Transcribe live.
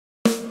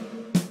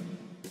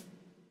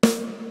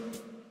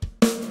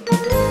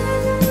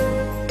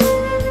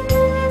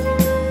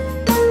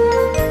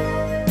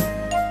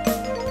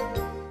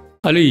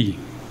Ali,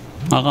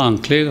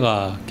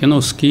 klega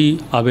Kennosuke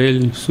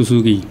Abel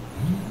Suzuky.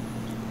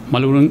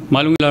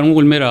 Malung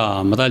larungul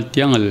mera madal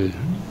tiang al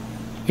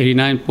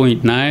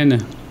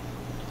 89.9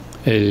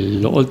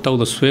 el oltau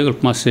da suegro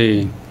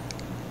mase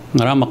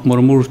ngaramak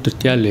murmur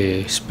tertial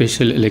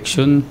special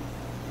election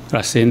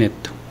ra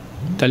Senate.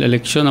 Tal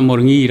election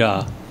amorngi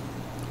ra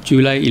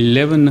July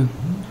 11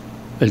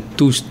 el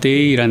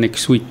Tuesday ra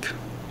next week.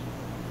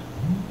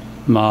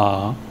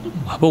 Ma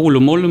apogulo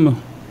molum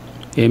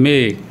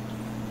eme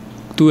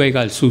tu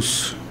egal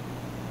sus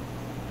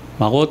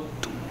magot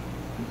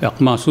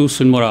yakma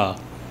sus mora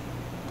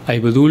ay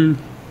bedul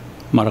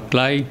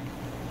maraklay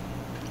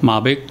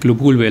mabek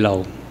lubul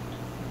belaw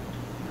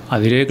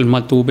adirek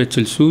matu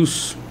betzel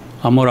sus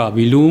amora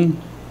bilung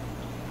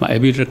ma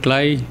ebil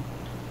reklay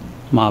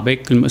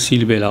mabek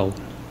masil belaw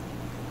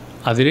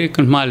adirek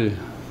mal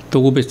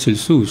tugu betzel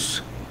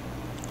sus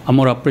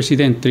amora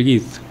president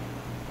trigid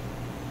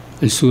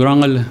el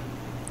surangal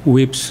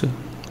whips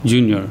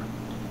junior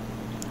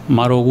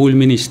marogul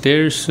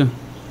ministers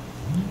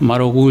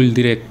marogul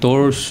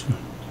directors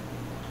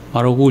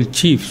marogul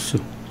chiefs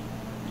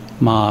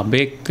ma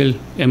bekel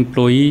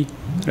employee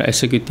ra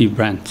executive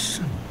branch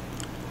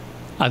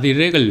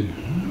adiregel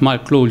mal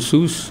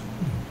close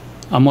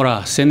amora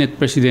senate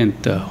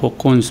president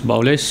hokons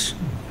baules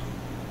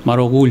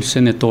marogul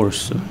senators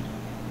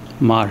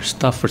mar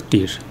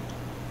staffertir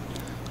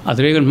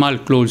adiregel mal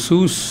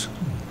close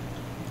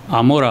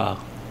amora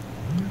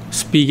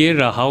speaker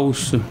ra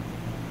house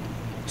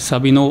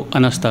Sabino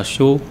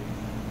Anastasio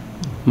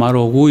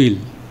marogul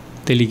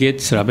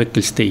delegates ra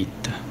bekel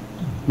state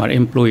mar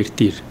employer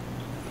tir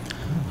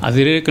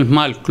adirek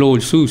mal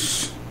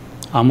close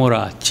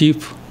amora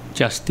chief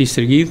justice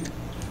regid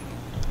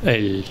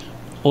el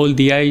all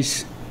the eyes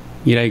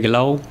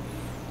iraigelau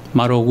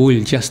marogul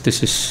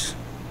justices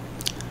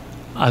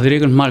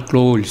adirek mal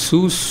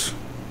close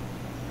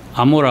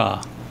amora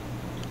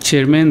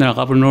chairman ra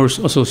governors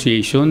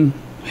association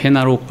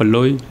henaro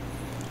paloy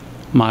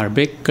mar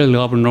bekel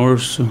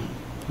governors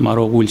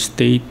marogul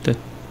state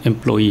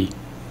employee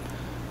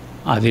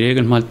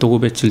adirek mal togo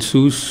betzel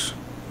sus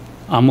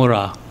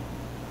amora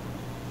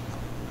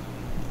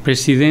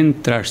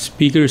President Trar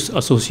Speakers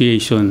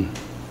Association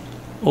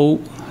o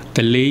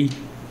Talay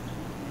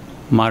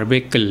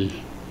Marbekel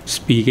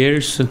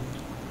Speakers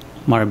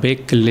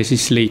Marbekel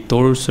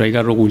Legislators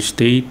Raiga Rogul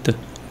State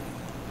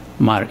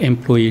Mar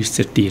Employees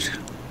Tertir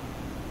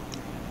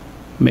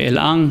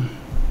Meelang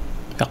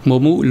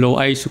Takmomu lo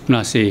ay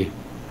sukna se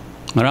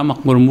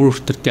Ngaramak murmur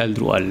tertial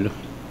drual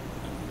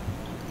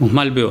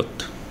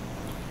Malbeot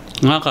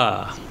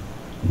Ngaka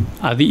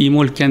Adi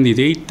imol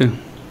candidate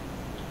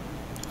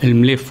el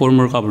mle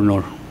former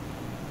governor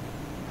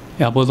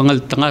ya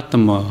bodangal tangat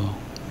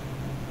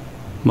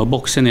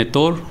mabok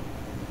senator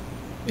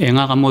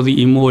nga kamodi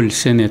imol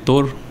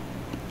senator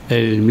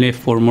el mle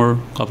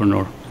former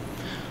governor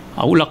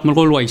aulak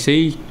mergol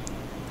waisay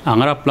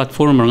angara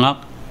platform nga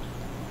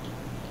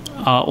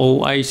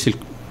o ay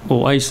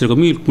sil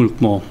kamil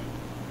mo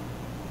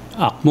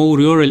akmo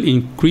rural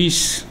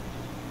increase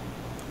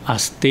a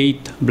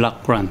state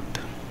block grant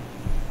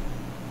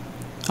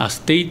a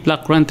state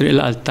black grant el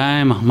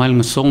altai mahmal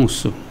ng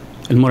songs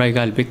el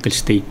moraigal bekel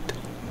state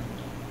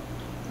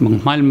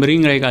mahmal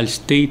mering regal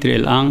state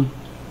el ang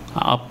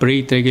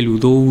operate regel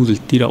udo del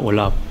tira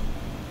olap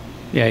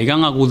ya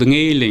igang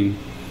agudngeling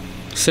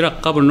sira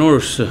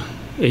governors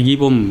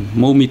egibom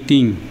mo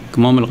meeting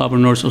kamamal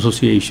governors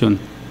association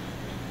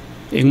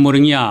eng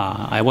moringya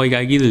ay way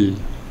gagil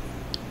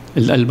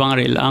el albang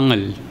el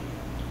angal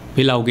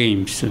pilaw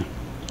games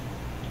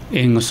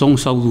eng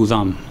song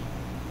saududam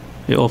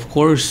of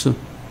course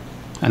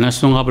a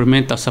national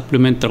government a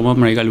supplement mo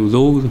regal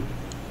udo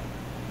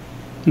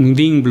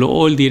ding blo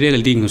all dire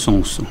el ding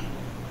songs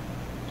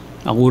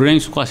agureng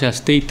su kasi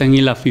state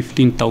tangila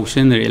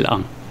 15,000 real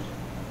ang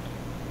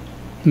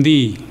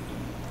di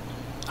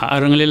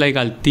aarang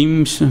legal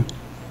teams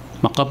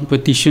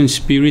competition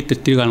spirit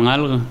tigal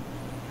ngal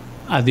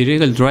a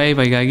direct drive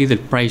ay gagi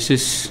del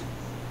prices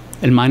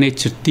el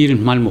manager tir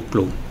mal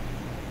moklo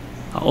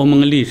o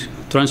mangalir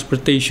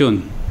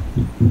transportation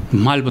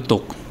mal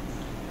batok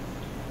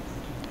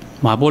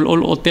mabol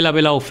all hotel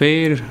abela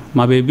offer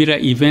mabebira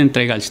event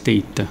regal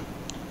state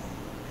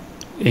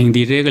en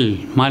di regal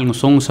mal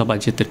ngosong sa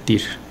budget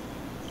tir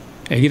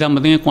egida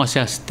madenge ko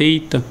sa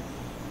state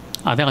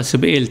ada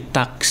sebe el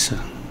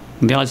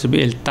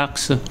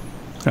tax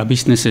ra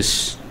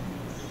businesses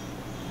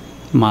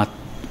ma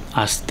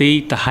a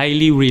state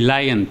highly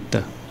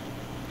reliant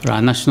ra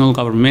national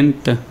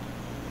government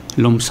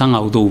lomsang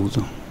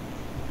audod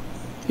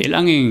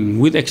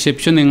elangin with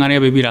exception ng area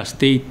bebira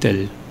state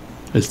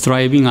el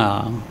thriving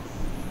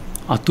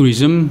a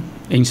tourism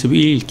en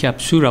sabil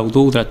capture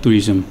auto da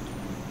tourism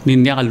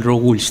nindial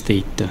rogul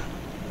state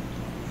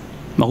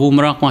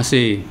magumra ko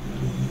se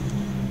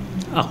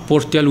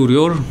akportial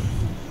urior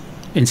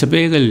en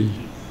sabegal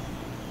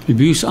el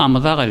bus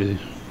amadagal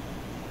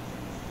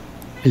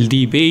el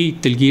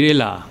debate el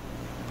girela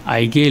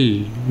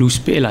aigel luz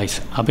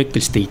pelais abek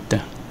el state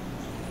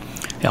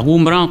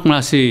agumra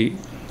ko se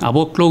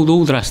abo cloud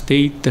udra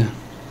state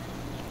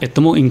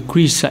etamo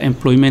increase sa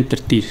employment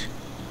tertir.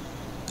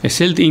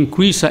 Esel de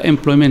increase sa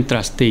employment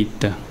tra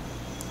state.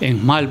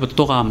 En mal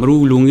batoka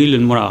marulungil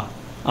mora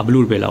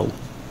ablur belaw.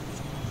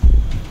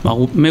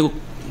 Mego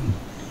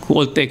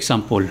kuolte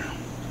example.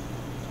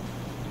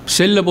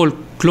 Sellable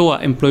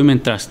kloa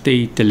employment tra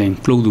state len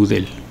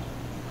klodudel.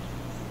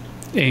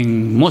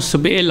 En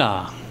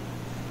mosabela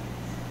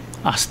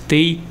a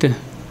state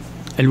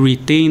el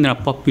retain a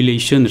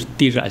population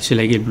tira al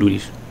selagel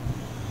blurir.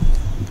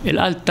 El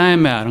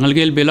Alzheimer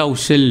ngalgel belaw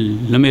sel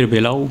lamer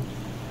belaw.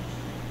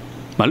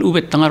 Mal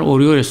ubet tangar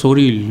oriore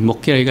soril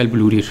mokira gal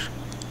blurir.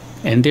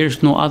 And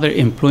there's no other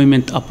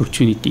employment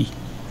opportunity.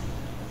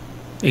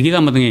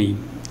 Egida madangay,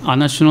 a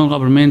national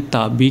government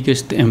ta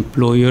biggest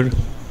employer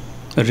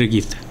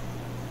regit.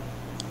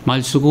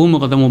 Mal sukumo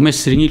kada mo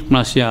mes ringit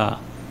masya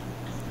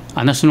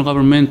a national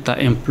government ta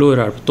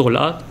employer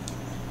tolat.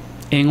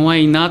 And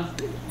why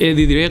not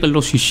direct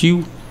los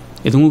issue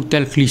edung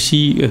tel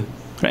klisi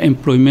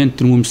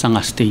employment num sang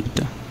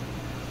state.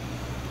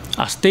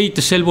 A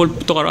state selbol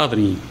tokar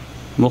adri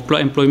moklo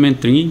employment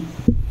ringi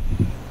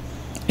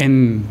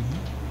en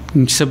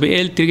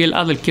sabel tirgel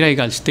adal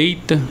kiraigal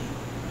state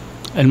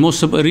el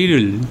mosab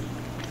ariril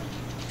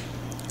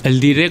el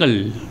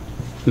diregal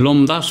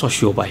lomda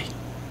socio bay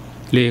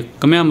le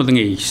kamya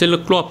madangi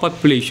sel klo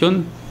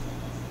population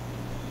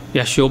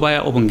ya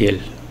siobaya obangel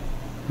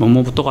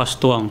momoto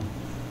stoang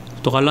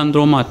to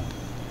landromat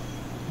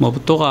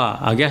mobutoka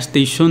a gas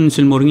station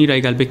sil moringira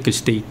igal bekkel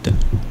state.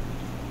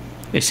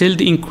 Esel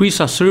de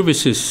increase a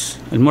services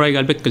el mora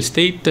igal bekkel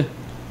state.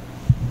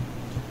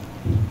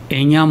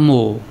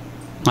 Enyamo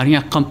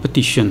maria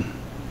competition.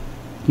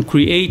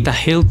 Create a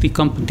healthy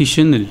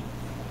competition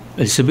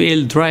el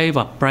sebel drive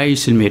a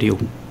price el medio.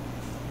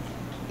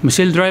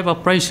 Mesel drive a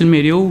price el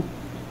medio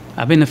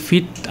a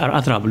benefit ar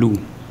atra blue.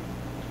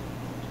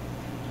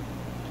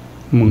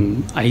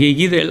 Ay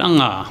gide el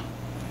anga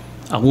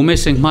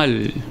agumeseng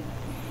mal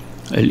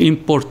el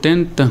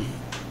important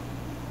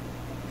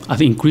ad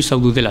increase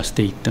of de la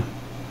state.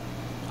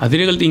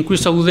 Adregal de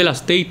increase of de la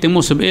state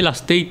temos el la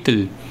state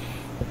el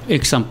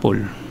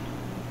example.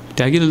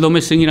 Te agil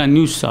domeseng ira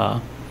news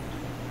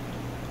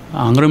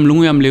angram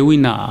lunguyam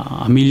lewina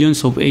a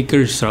millions of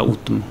acres ra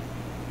utmo.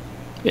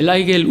 El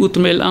aigel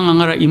utmo el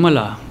angara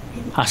imala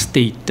a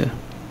state.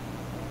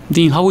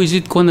 Then how is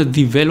it gonna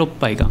develop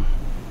paigang?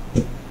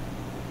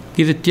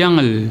 Kita tiang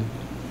el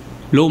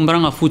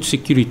lombrang a food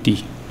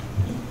security.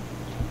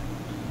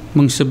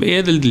 Mang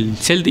sabe del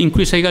sel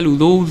increase ay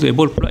galudo de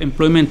bol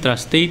employment tra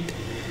state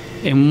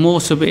en mo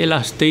sabe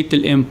la state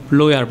el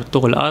employer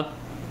togolat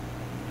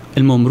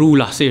el momru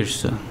la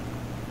sers.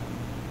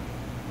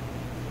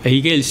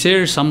 Ay gel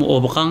sers am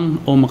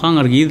obakang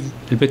argid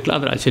el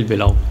bekladra al sel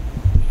belaw.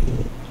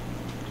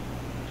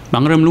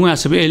 Mangram lunga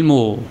sabe el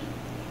mo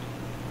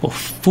of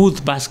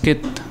food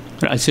basket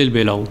al sel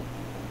belaw.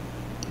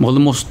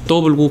 Modemos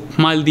tobel guk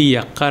mal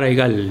dia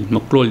karaigal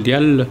maklol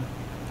dial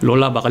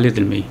lola bakalet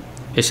el may.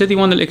 Ese di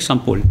one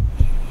example.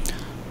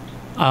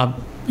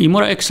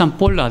 Imora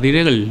example la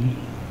diregal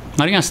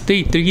ngaringa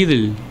state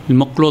trigidel el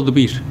maklol de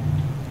bir.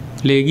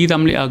 Le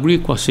gidam le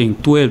agree crossing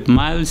 12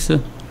 miles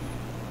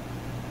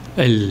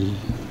el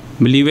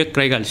meliwek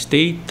raigal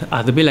state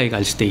adbela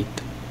igal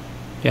state.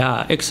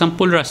 Ya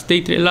example ra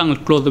state lang el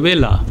klod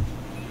bela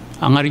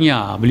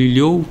angaringa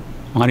belilio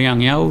angaringa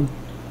nyaw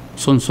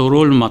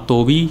sonsorol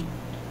matobi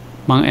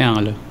mang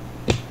engel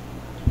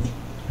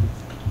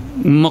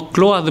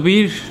maklo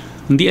adbir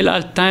di el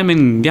al time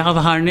en dia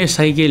da harness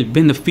aigel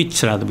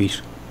benefits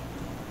radbir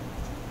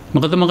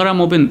magada magara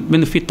mo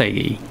benefit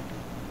aigei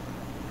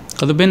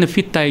kada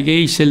benefit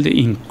aigei sel de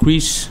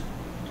increase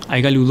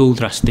aigal udo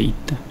tra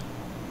state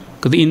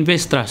kada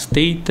invest tra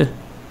state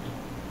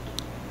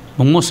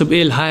mongosab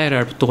el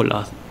higher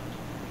tola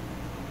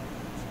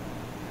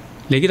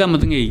legida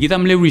matengei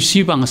gidam le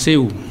receive ang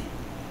seu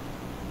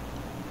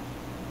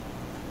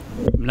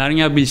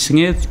Mlaringa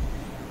bilsinget,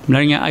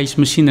 mlaringa ice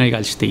machine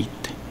regal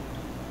state.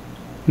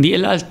 Di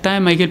el al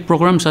time ay gel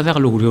programs ada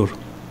kalugrior.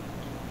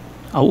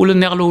 Aulan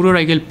na kalugrior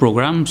ay gel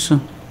programs.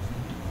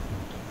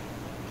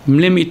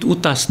 Mlemit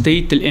uta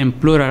state el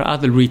employer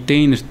adel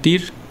retainer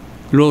tir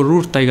lo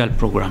rur taigal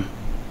program.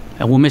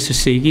 Awu mese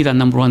seguida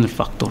number one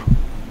factor.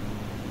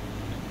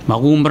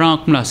 Magumbra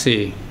kumla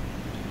se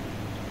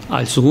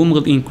al sugum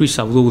increase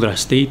of the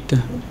state.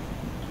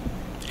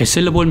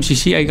 Eselabol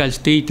msisi ay gal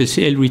state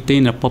el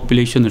retain a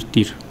population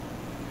tir.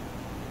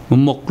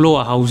 Mumoklo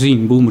a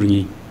housing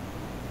boomringi.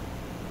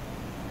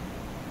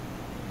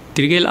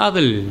 Tirgel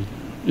adel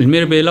el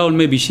mer belaw el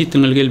me bisit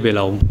ng gel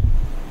belaw.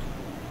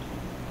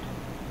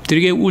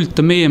 Tirgel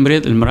ultime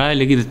emred el maray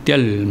lagi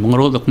tial mga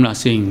roda kumla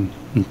sing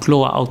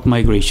klo out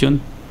migration.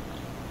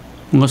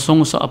 Nga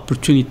song sa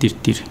opportunity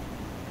tir.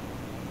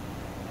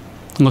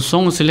 Nga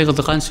song sila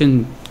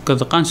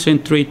kada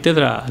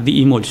concentrated ra di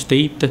imol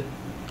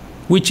state.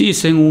 Which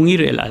is ang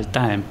ungir el al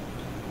time.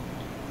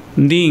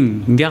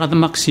 Ding, hindi ka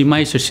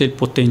maximize sa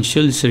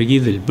potential sa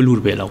rigidel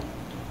blur belaw.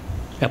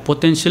 Ya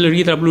potential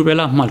rigidel blur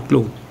belaw mal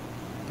klo.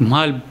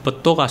 Mal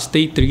pato ka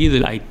state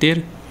rigidel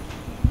aiter.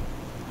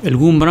 El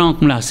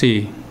gumbrang kumla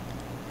si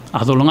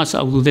Ato lang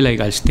sa auto de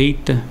legal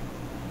state.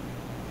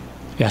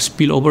 Ya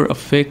spillover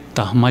effect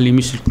ta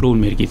malimis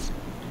clone merkit.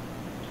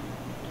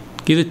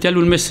 Kita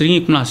tialun mes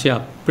ringi kuna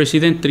siya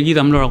president rigid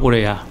amlora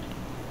Korea.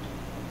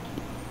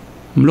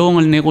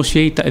 Mlongal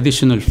negotiate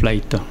additional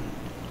flight.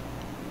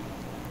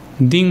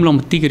 Ding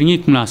mlom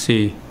tigringi kuna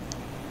si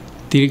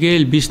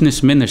tirgel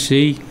businessmen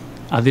say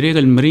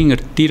adregal meringer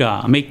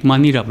tira make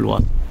money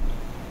rabluat.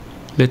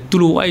 Le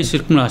tulu ay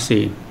sirkuna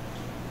si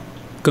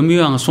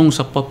kami ang song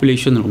sa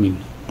population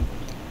ruming.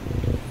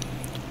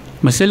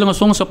 Masela nga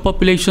song sa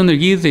population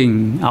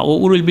rigiding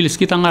urul bilis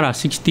kita ngara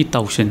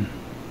 60,000.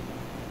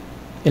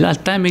 El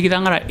al time kita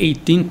ngara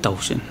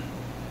 18,000.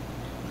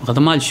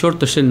 Makatamal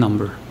short the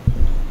number.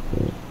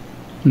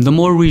 The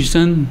more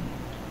reason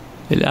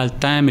el al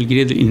time el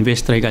gire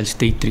invest regal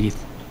state rigid.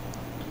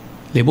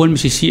 Lebol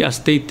misisi a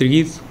state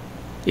rigid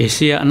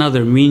ese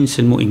another means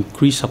el mo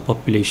increase sa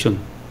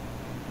population.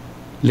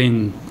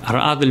 Leng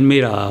araadel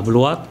mera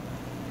bluat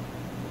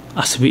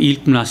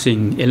asbiil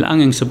kumlasing el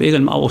angeng sabegal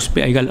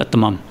maawospe aigal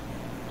atamam.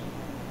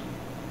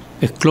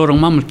 Klorang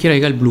mam kira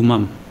igal blue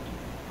mam.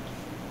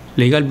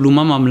 Legal blue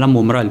mam am lam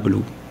moral blue.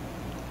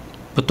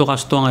 Pato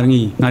kasto ang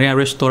ngaria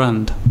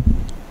restaurant.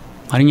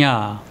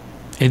 Ngaria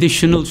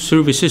additional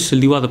services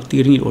liwat of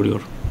tiring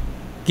orior.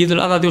 Kita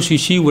ada Dios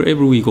isi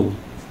wherever we go.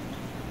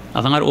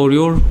 Adangar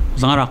orior,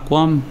 adangar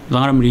aquam,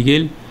 adangar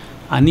mrigel,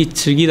 anit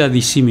sergida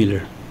di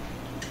similar.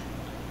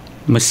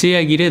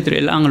 Masaya gire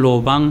el ang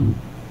lobang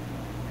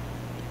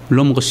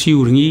lom kasi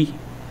uringi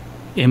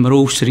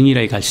emro seringi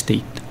raigal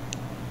state.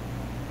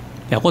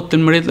 Yakot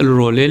telmeret el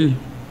rolel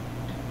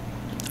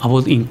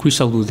about increase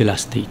of the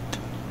last state.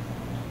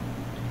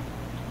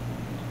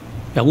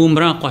 Yakum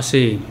bra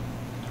kasi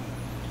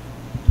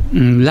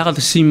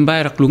lakat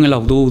simbay raklung el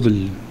awdo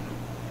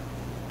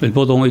del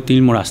bodong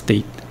itil mora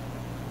state.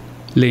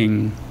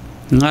 Leng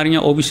ngarinya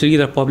obviously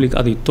the public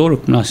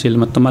auditor na sil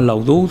matamal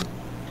awdo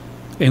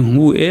and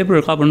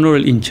whoever governor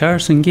in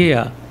charge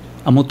ngea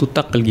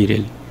amotutak el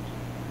girel.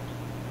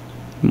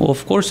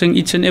 Of course,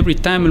 each and every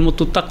time el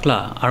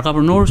motutakla our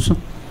governors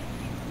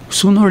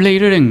sooner or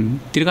later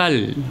ang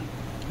tirgal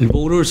el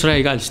voters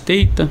regal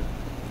state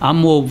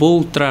amo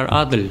votar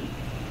adel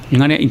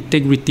ngana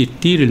integrity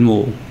tiril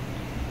mo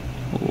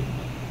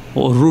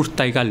o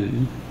rurtaigal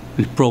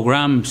el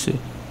programs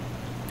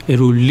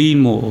erulin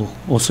mo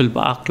o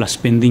selbaak la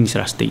spending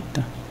sa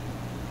state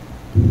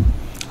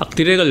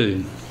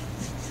aktiregal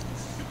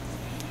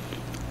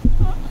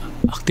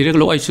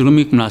ay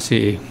sulumik na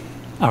si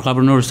our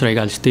governors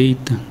regal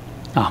state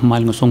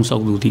ahmal ng song sa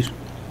ududir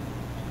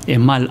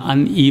emal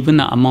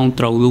uneven na amount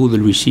raudo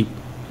del receive.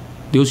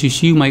 Dios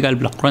isi maigal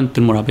blackfront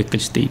del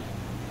morabekel state.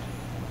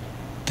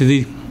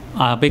 Tedi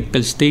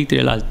abekel state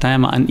el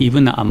altama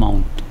uneven na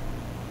amount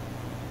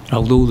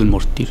raudo del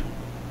mortir.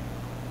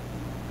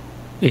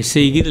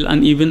 Seguir el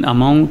uneven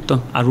amount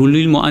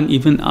arulil mo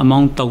uneven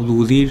amount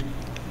taududir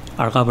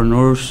our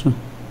governors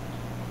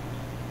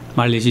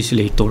mar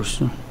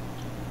legislators.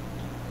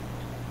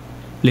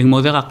 Leng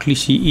modera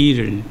klisi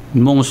irel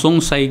mong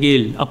song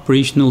saigel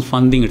operational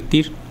funding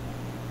ertir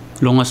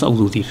longas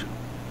aududir.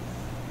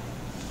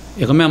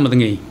 Kami ang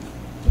matangay.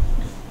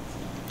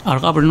 Our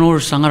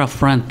governor sangara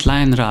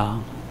frontline ra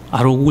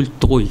arugul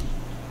toy.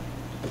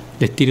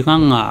 Le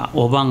tirgang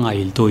obang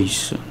ay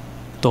toys.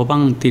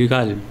 Tobang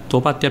tirgal,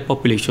 topat ya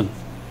population.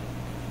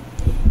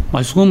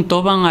 Masung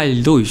tobang ay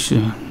toys.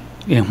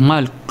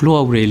 Mal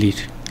klo aurelir.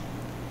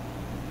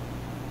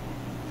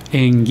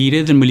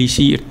 Gire del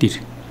milisi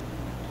ertir.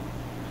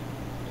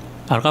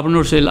 Our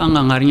governor selang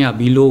angarnya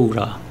below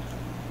ra.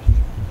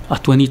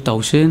 At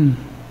 20,000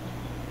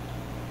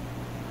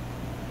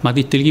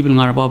 matitilgi bil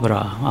ngarba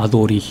bra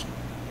adori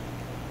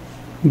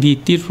di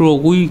tirro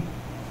gui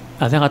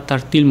ada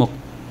katartil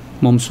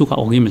momsuka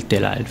ogim el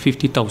telal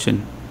 50,000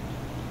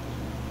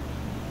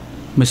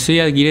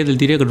 masaya gire del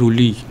direct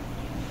ruli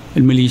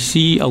el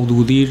milisi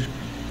aududir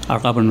our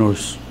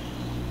governors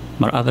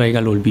mar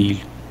adraigal olbil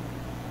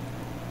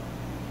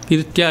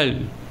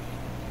kirtial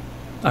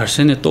our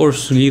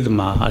senators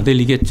gidma our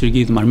delegates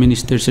gidma our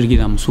ministers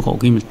gidma suka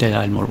ogim el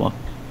telal morba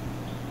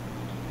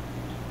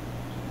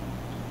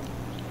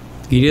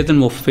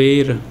Giretan mo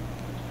fair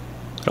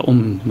ra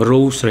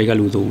rose regal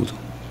udud.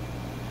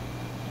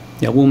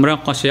 Ya gumra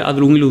kasi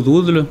adrung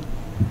udud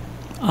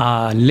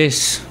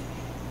less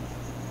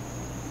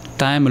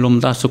time lom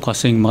da su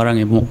kasing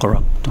marang mo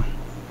corrupt.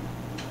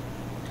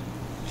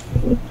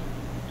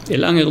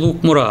 Elang eduk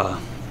mura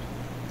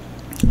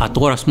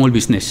atora small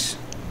business.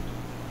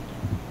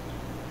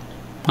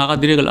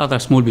 Maka diregal ata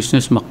small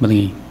business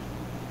makmangi.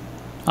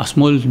 A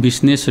small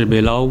business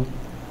rebelaw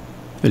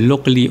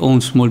locally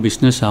owned small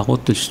business ako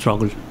to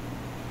struggle.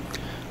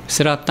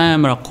 Sira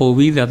time ra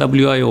COVID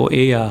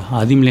WIOA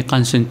adim le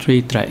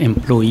concentrate ra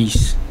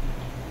employees.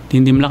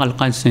 Tindim la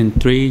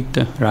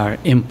concentrate ra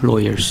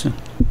employers.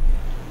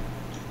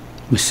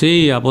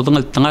 Masi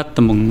abotang tangat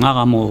mga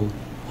kamo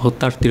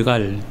hotar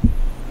tirgal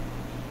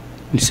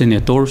el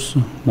senators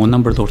mo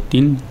number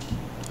 13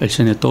 el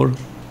senator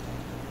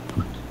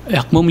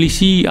akmom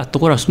lisi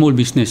atokora small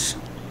business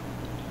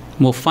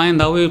mo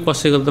find away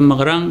kasi kada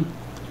magrang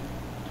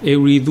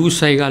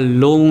reduce ay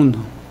loan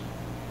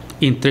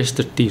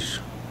interest tir.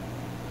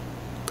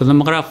 Kada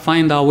makara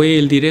find a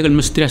way direct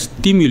mesti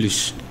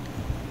stimulus.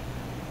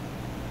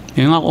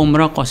 Yang ako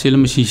umra ko sila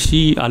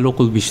masisi a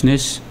local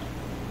business.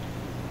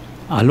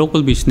 A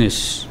local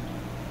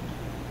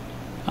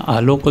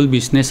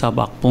business a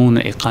backbone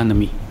na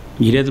economy.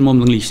 Direct mo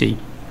ng lisay.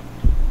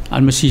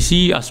 Al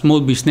masisi a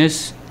small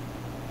business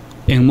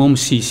ang mo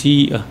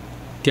masisi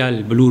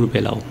tial baluro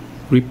pelaw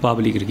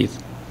Republic rigid.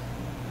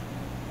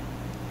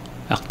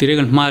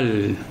 Aktiregan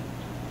mal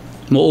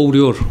mo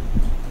orior.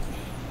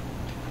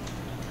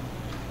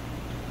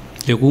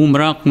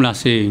 Legumra kung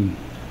lasing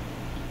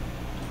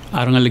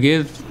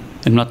arangalagid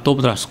en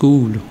matop tra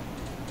school.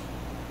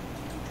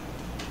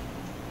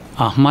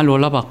 Mal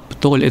wala ba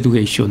total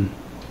education.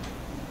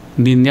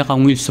 Hindi niya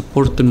kang will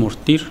support and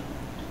mortir.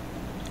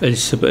 El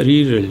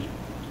sabarir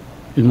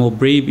el mo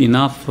brave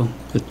enough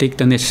to take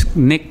the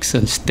next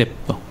step.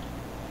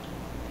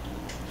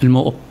 El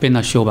mo open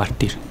na show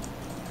bartir.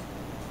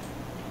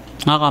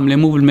 Nga kamle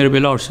mo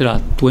bulmerbelar sila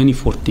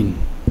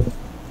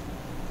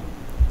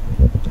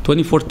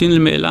 2014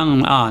 may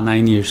lang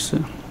 9 years.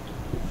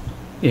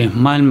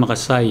 Mal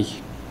makasay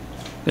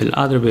el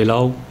other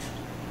belaw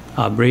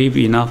brave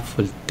enough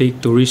to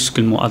take the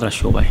risk el mo adra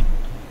shobay.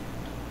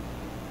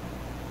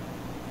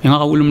 Yang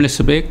akaulam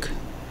lesabek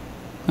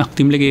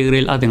aktim lagi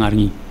rel adeng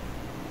arni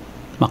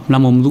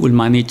makna momdu ul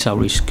manage sa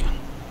risk.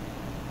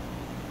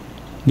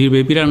 Dir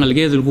bebira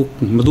ngalage dul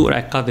madu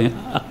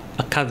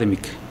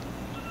academic.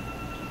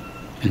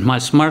 El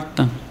mal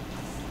smart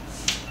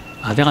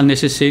ada kan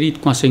necessary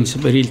kung asing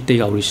seperil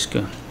take a risk.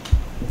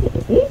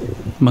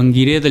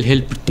 Manggire del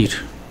help tir.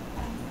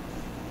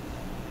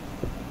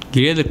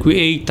 Gire del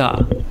create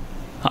a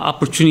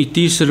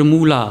opportunities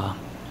remula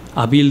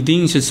a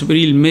buildings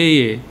seperil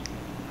me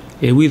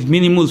with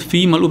minimal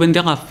fee maluben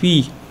dia ka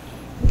fee.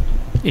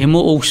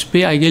 Emo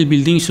ospe agel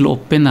buildings lo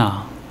open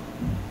a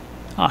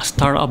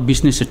startup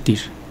business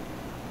tir.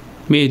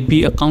 May it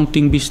be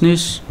accounting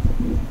business,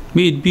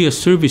 may it be a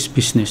service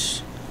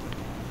business.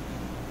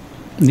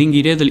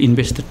 Dingire del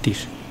investor tir.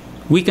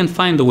 We can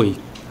find a way.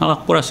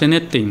 Akakura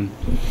seneting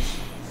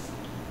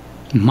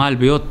mal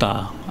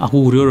beota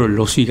aku urior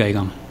losi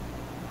kaigam.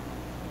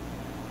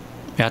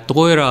 Ya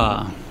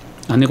toera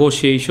a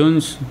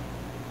negotiations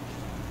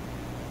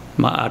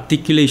ma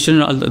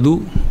articulation al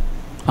du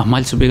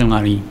amal sebegal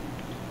ngari.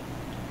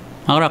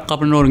 Akra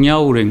kapnor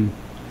nyauring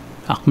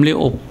akmle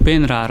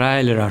open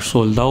rarai le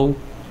soldau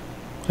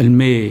el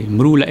me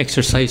mrula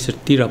exercise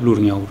tira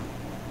blur nyaur.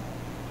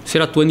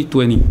 Sera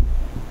 2020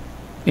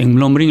 en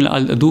mlomring la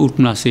al du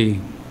urkna se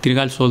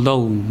tirigal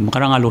soldau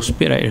makarang al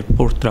hospera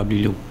airport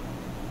trablilo.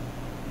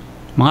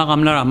 Mga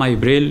kamlara may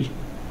brel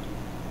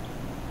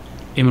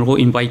emergo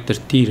invite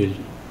tiril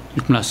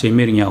urkna se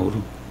mer nyaur.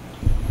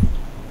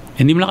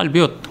 Hindi mla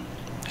kalbiot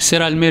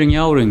sera al mer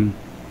nyauring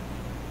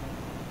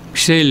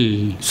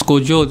sel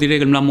skojo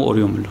direct mla mo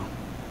oriomlo.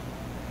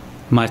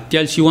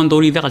 Matial si wan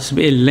dori da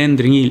kasbe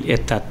lendring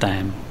at that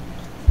time.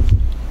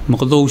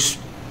 Makdos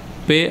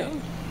pe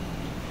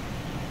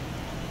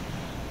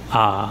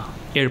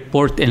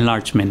airport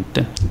enlargement,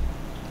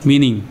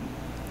 meaning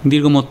hindi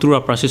ko mo through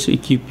a process of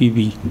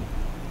EQPB.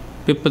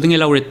 Pating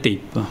ilaw red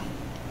tape.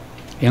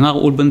 Yang ako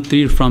urban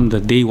tree from the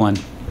day one.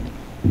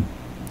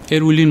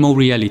 Erulin mo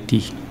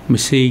reality.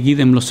 Masigi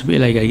dem lo sabi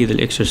ilay gagi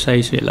del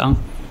exercise lang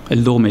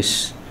el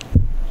domes.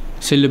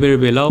 Celebrate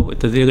belaw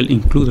ito dirgal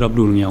include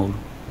rablur niyaw.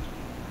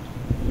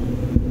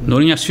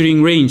 Noring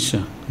assuring range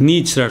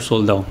needs are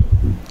sold out.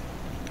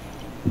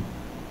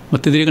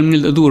 Matidirigal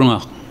nil adur nga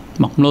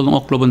makmlodong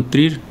okloban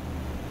tree.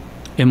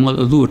 Emal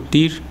adur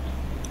tir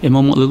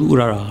emam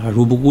adur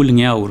rubukul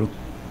ngiaur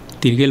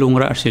tirgelong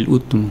ra arsel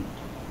utum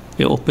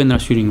open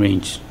assuring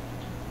range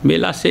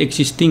bela se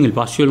existing el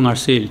basol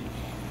ngarsel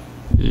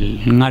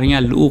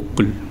ngaringa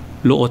lukul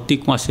lo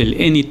otik masel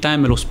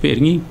anytime los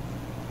pergi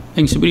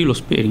eng sebri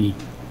los pergi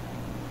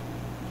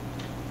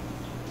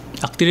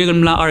aktirgal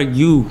mla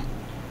argue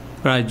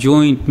para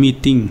joint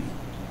meeting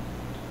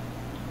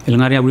el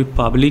ngaria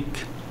republic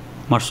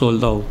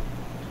marsol daw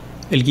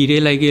el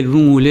gire la gel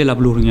rungule la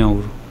blur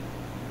ngiaur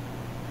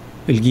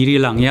el giri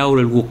lang yaur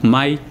el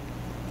gukmay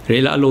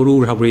rela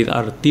alorur habrid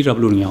arti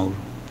rablur yaur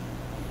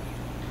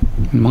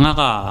mga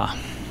ka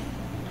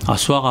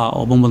aswa ka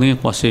obong badeng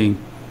kwasing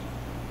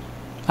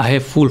I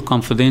have full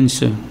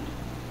confidence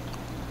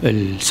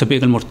el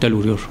sabik el mortal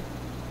urior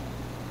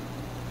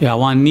ya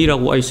awan nira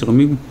ko ay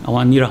sumig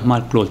awan nira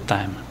mal close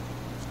time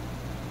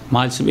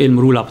mal sab el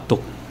mru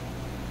laptop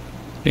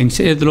eng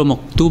se edlo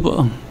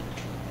maktuba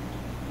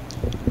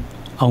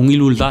aung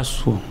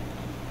iluldaso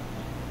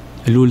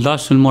el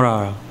uldaso el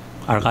mora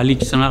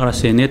argalik sana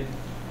grasenet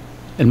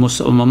el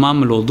mos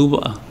mamam lo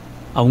duba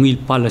aungil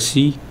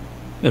policy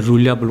el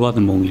rulia belwa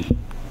de mongil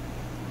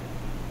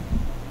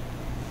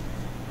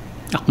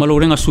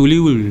akmaloreng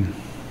asuliul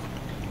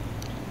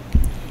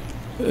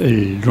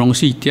el rong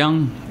si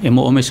tiang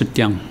emo ome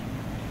setiang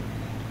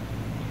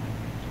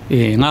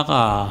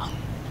ngaka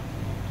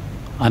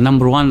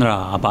number 1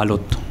 ra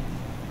abalot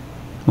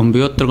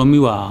mombiot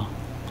tergomiwa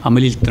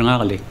amalil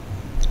trangale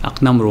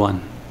ak number 1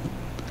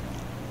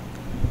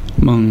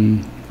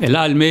 el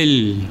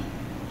almel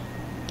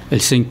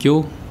el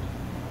senkyo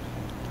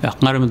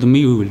akngar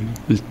madumi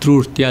el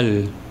trur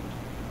tial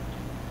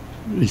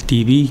el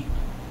TV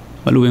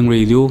malueng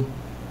radio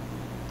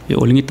e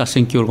olingita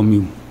senkyo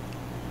komiu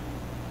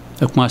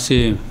ak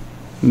mase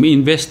mi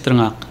invest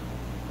ngak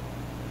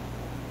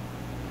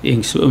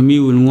ing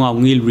sumiu ngwa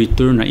ngil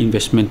return na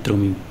investment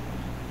komiu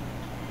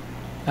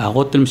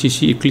agotem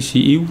sisi iklisi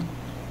iu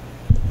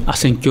a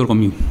senkyo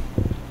komiu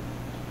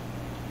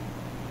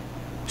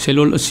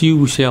selol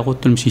asiu se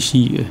agotem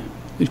sisi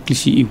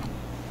iklisi iu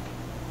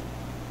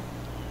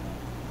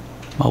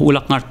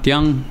maulak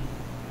ngartiang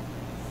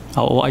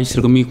ao ay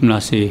sirgami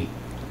kumna se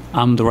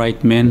I'm the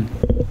right man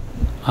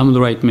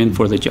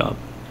for the job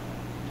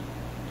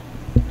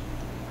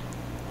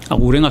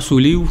agureng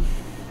asuliu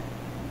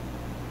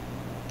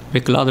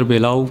bekladar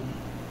belau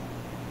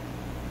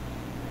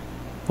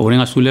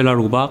agureng asulela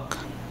rubak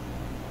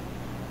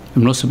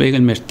emno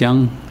sebegen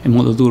mertiang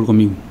emodo dur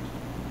komiu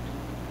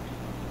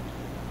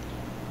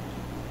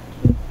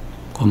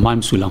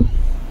komam sulang